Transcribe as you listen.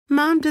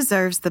Mom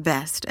deserves the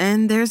best,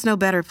 and there's no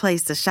better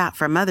place to shop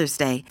for Mother's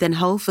Day than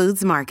Whole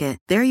Foods Market.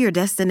 They're your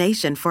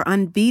destination for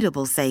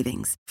unbeatable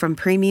savings, from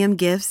premium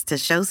gifts to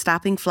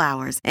show-stopping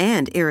flowers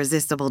and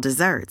irresistible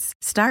desserts.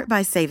 Start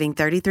by saving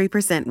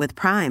 33% with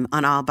Prime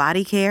on all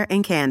body care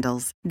and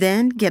candles.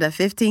 Then get a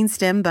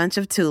 15-stem bunch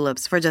of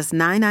tulips for just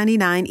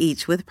 $9.99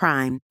 each with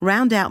Prime.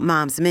 Round out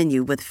Mom's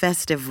menu with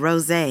festive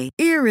rosé,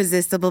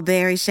 irresistible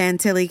berry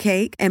chantilly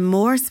cake, and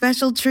more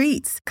special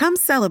treats. Come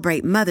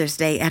celebrate Mother's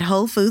Day at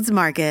Whole Foods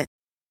Market.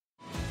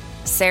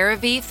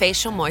 CeraVe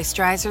Facial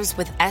Moisturizers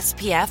with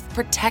SPF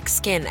protect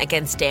skin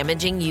against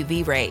damaging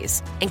UV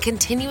rays and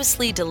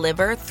continuously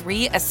deliver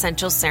 3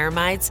 essential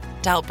ceramides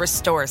to help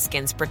restore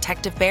skin's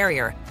protective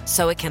barrier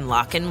so it can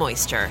lock in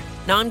moisture.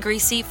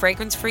 Non-greasy,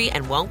 fragrance-free,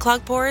 and won't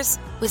clog pores?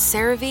 With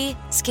CeraVe,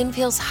 skin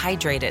feels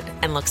hydrated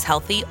and looks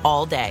healthy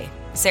all day.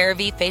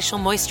 CeraVe Facial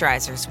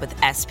Moisturizers with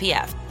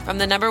SPF from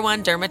the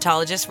 #1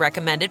 dermatologist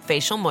recommended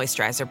facial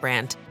moisturizer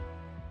brand.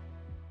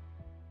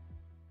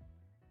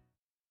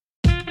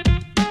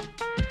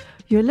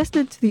 You're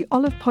listening to the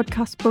Olive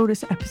Podcast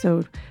bonus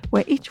episode,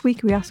 where each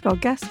week we ask our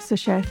guests to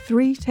share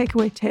 3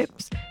 takeaway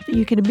tips that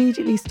you can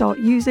immediately start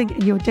using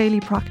in your daily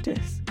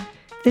practice.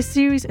 This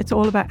series, it's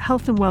all about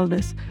health and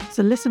wellness,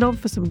 so listen on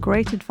for some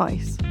great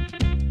advice.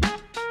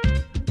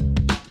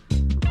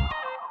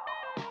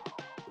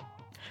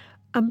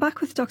 I'm back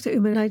with Dr.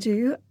 Uma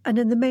Naidoo, and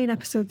in the main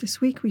episode this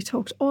week, we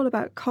talked all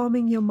about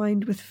calming your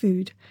mind with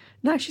food.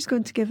 Now she's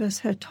going to give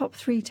us her top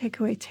 3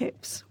 takeaway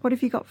tips. What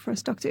have you got for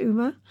us, Dr.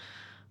 Uma?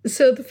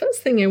 So the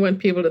first thing I want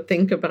people to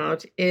think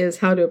about is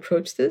how to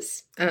approach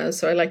this.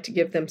 So I like to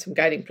give them some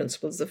guiding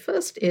principles. The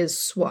first is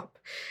swap.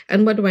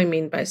 And what do I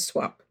mean by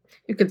swap?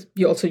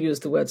 You also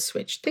use the word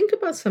switch. Think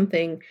about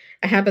something,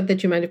 a habit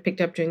that you might have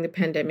picked up during the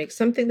pandemic,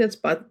 something that's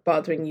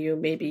bothering you.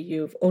 Maybe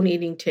you've only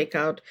eating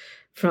takeout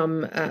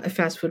from a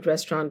fast food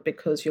restaurant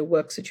because your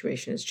work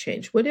situation has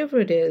changed. Whatever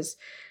it is,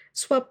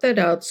 swap that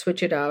out,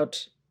 switch it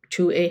out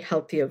to a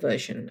healthier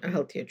version, a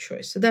healthier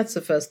choice. So that's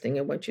the first thing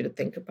I want you to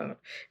think about.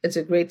 It's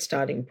a great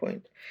starting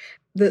point.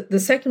 The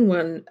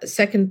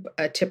second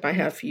tip I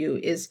have for you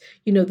is,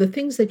 the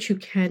things that you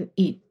can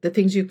eat, the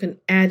things you can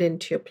add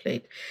into your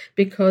plate,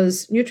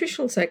 because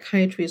nutritional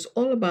psychiatry is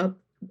all about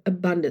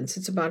abundance.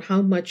 It's about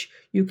how much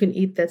you can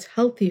eat that's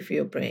healthy for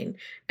your brain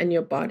and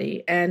your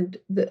body, and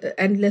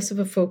less of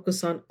a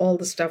focus on all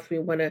the stuff we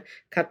want to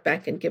cut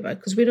back and give out,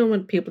 because we don't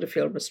want people to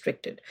feel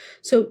restricted.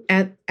 So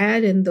add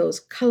in those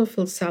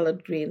colorful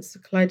salad greens, the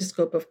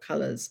kaleidoscope of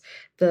colors,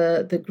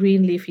 the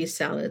green leafy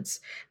salads,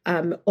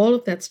 all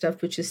of that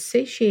stuff which is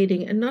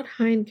satiating and not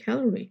high in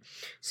calorie.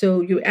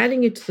 So you're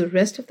adding it to the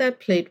rest of that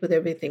plate with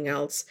everything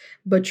else,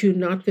 but you're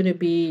not going to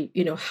be,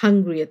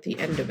 hungry at the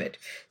end of it.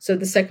 So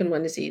the second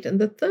one is eat. And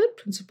the third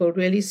principle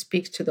really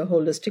speaks to the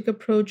holistic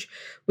approach,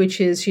 which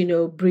is,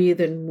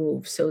 breathe and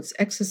move. So it's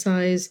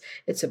exercise,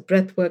 it's a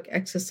breathwork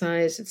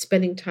exercise, it's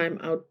spending time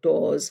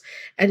outdoors,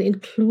 and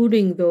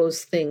including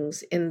those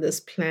things in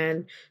this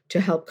plan to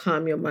help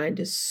calm your mind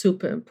is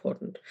super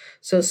important.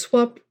 So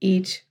swap,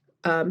 eat,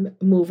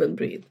 move, and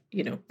breathe,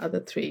 other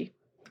three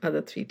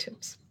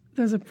tips.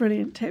 Those are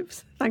brilliant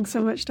tips. Thanks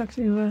so much,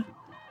 Dr. Uma.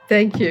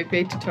 Thank you.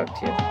 Great to talk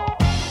to you.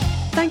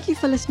 Thank you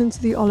for listening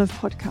to the Olive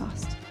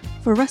Podcast.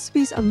 For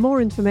recipes and more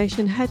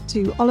information, head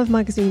to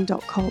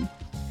olivemagazine.com.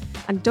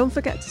 And don't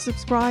forget to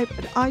subscribe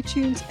at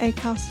iTunes,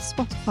 Acast,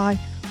 Spotify,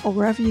 or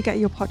wherever you get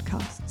your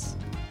podcasts.